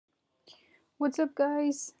What's up,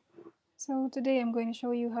 guys? So today I'm going to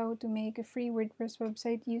show you how to make a free WordPress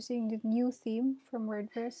website using the new theme from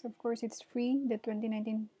WordPress. Of course, it's free, the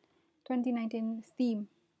 2019 theme.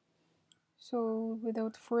 So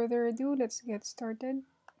without further ado, let's get started.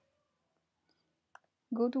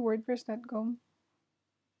 Go to wordpress.com.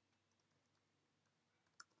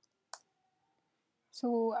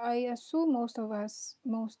 So I assume most of us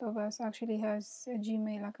actually has a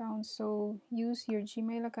Gmail account. So use your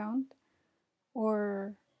Gmail account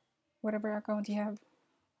or whatever account you have.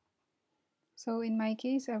 So in my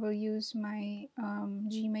case, I will use my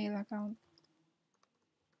Gmail account.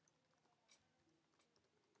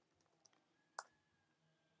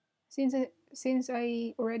 Since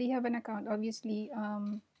I already have an account, obviously,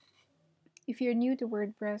 if you're new to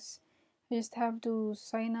WordPress, you just have to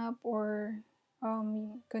sign up or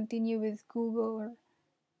continue with Google or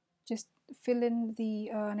just fill in the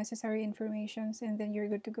necessary informations and then you're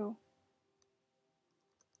good to go.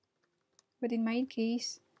 But in my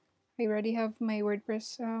case, I already have my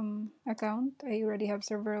WordPress account. I already have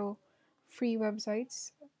several free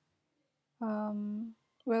websites. Um,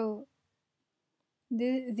 well,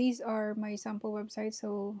 these are my sample websites,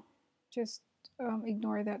 so just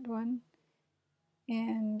ignore that one.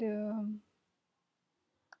 And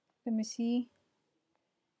let me see.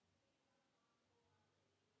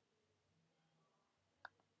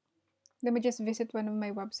 Let me just visit one of my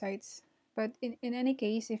websites. But in any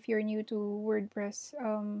case, if you're new to WordPress,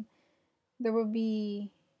 there will be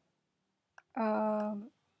um,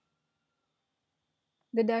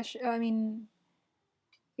 the dash. I mean,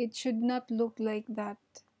 it should not look like that.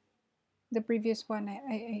 The previous one,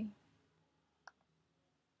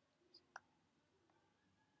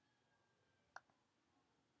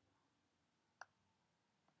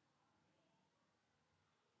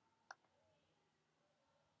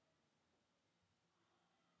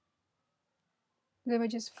 let me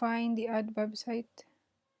just find the ad website.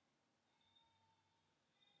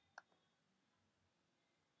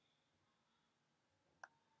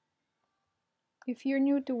 If you're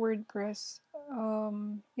new to WordPress,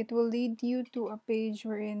 it will lead you to a page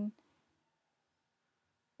wherein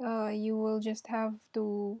you will just have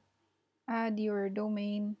to add your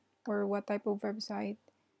domain or what type of website.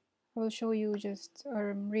 I will show you just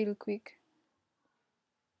real quick.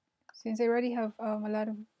 Since I already have a lot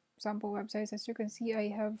of sample websites, as you can see, I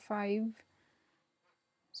have 5.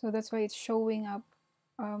 So that's why it's showing up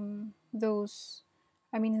those,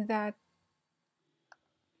 I mean that,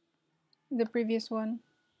 the previous one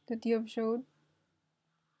that you have showed.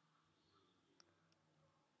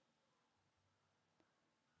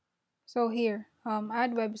 So here,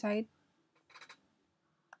 add website.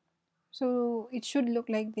 So it should look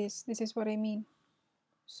like this. This is what I mean.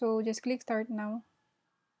 So just click start now.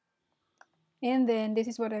 And then this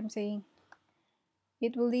is what I'm saying.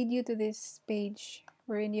 It will lead you to this page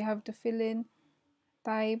wherein you have to fill in,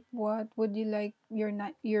 type what would you like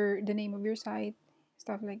the name of your site,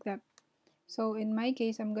 stuff like that. So in my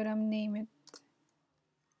case, I'm gonna name it,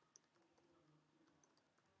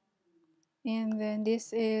 and then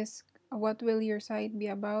this is what will your site be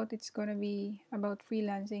about. It's gonna be about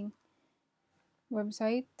freelancing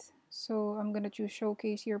website. So I'm gonna choose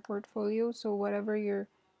showcase your portfolio. So whatever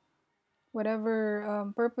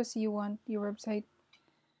purpose you want your website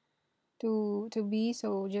to be,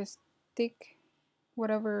 so just tick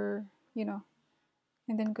whatever, and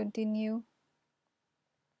then continue.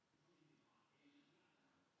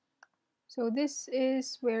 So this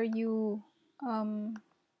is where you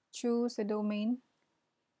choose a domain.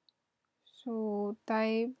 So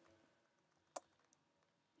type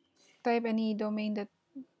any domain that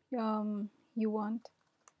you want.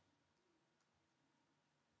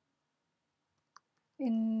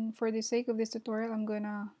 In for the sake of this tutorial, I'm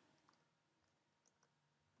gonna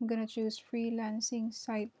choose freelancing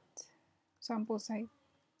site, sample site,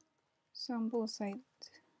 sample site.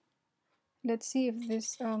 Let's see if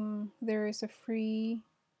this there is a free.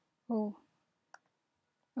 Oh,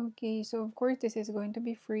 okay. So of course this is going to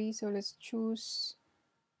be free. So let's choose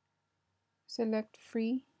select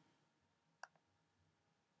free,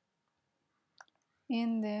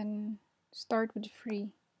 and then start with free.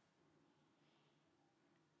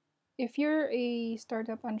 If you're a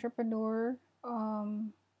startup entrepreneur,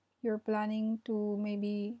 you're planning to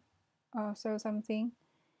maybe sell something,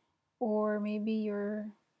 or maybe you're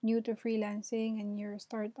new to freelancing and you're a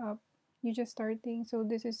startup, you're just starting, so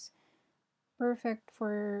this is perfect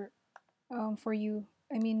for you.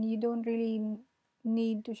 I mean, you don't really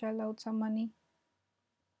need to shell out some money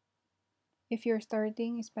if you're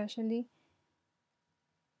starting, especially.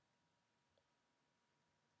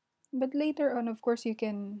 But later on, of course, you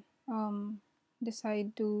can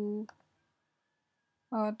decide to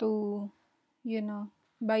you know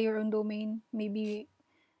buy your own domain, maybe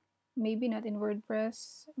not in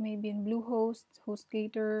WordPress, maybe in Bluehost,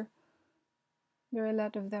 HostGator. There are a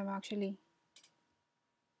lot of them actually.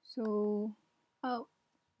 So, uh,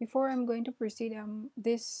 before I'm going to proceed,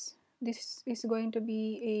 this is going to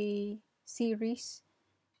be a series,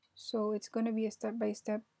 so it's going to be a step by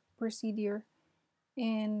step procedure.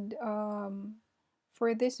 And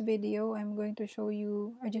for this video, I'm going to show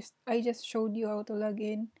you. I just showed you how to log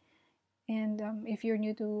in, and if you're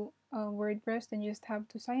new to WordPress, then you just have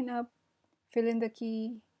to sign up, fill in the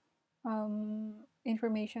key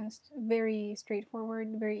informations. Very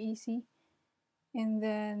straightforward, very easy. And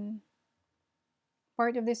then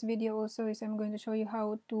part of this video also is I'm going to show you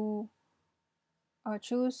how to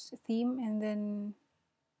choose theme and then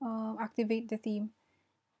activate the theme.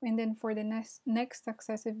 And then for the next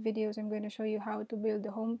successive videos, I'm going to show you how to build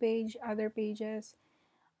the home page, other pages,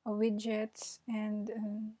 widgets, and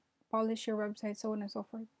polish your website, so on and so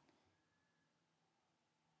forth.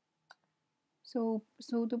 So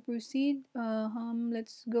to proceed,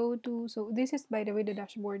 let's go to, so this is, by the way, the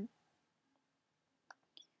dashboard.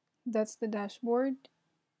 That's the dashboard.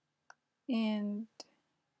 And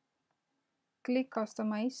click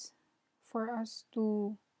customize for us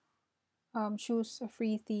to choose a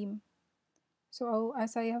free theme. So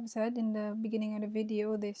as I have said in the beginning of the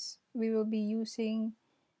video, this we will be using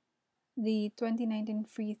the 2019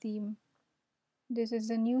 free theme. This is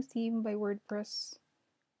a new theme by WordPress.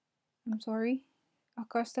 I'm sorry,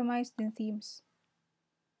 customized in themes.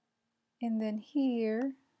 And then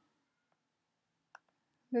here,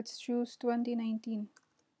 let's choose 2019.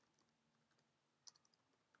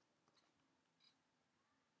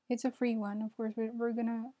 It's a free one, of course. We're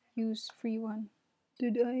gonna use free one.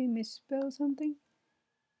 Did I misspell something?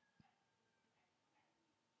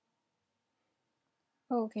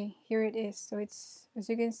 Okay, here it is. So it's, as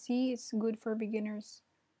you can see, it's good for beginners.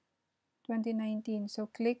 2019. So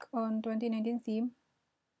click on 2019 theme.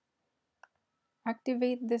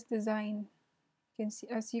 Activate this design. You can see,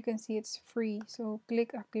 as you can see, it's free. So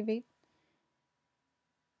click activate,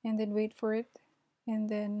 and then wait for it, and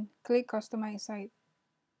then click customize site.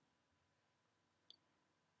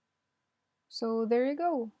 So there you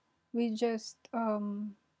go. We just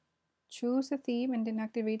choose a theme and then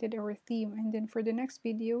activated our theme. And then for the next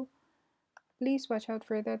video, please watch out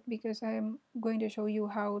for that, because I'm going to show you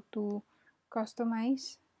how to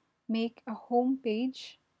customize, make a home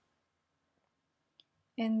page,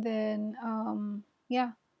 and then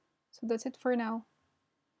yeah, so that's it for now.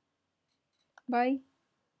 Bye.